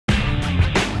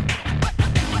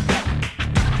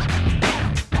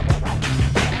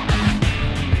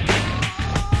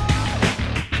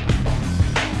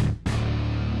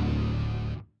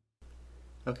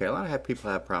Okay, a lot of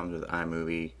people have problems with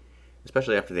iMovie,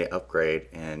 especially after they upgrade,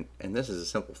 and this is a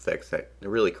simple fix that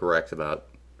really corrects about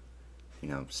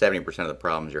 70% of the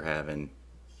problems you're having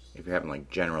if you're having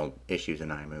like general issues in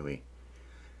iMovie.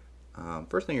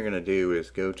 First thing you're going to do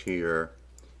is go to your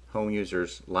home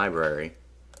users library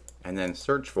and then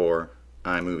search for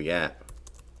iMovie app.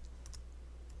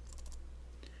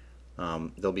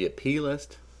 There'll be a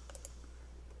plist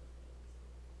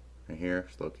right here,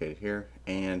 it's located here,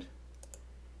 and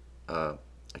a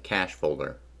cache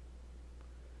folder.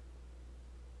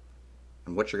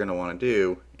 And what you're going to want to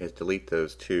do is delete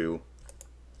those two,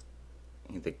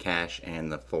 the cache and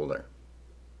the folder.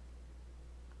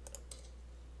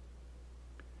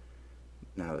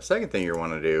 Now the second thing you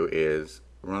want to do is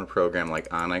run a program like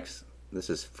OnyX. This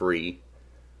is free.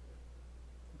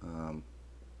 I'm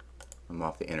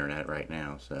off the internet right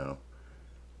now, so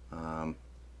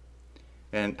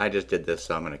and I just did this,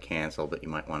 so I'm going to cancel, but you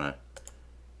might want to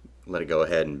let it go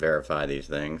ahead and verify these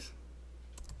things.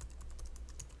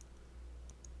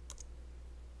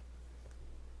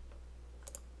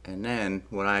 And then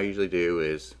what I usually do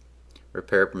is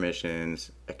repair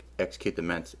permissions, execute the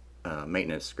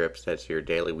maintenance scripts. That's your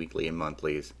daily, weekly, and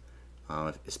monthlies,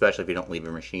 especially if you don't leave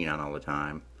your machine on all the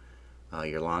time.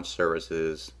 Your launch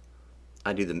services.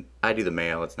 I do the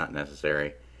mail. It's not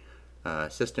necessary.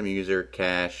 System user,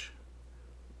 cache,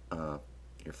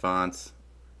 your fonts,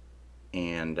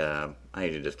 and I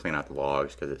usually just clean out the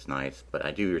logs because it's nice. But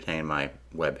I do retain my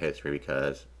web history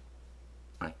because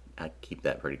I keep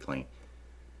that pretty clean.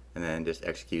 And then just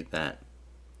execute that.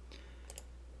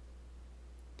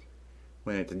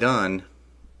 When it's done,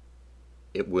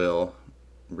 it will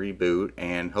reboot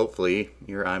and hopefully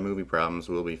your iMovie problems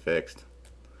will be fixed.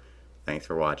 Thanks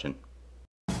for watching.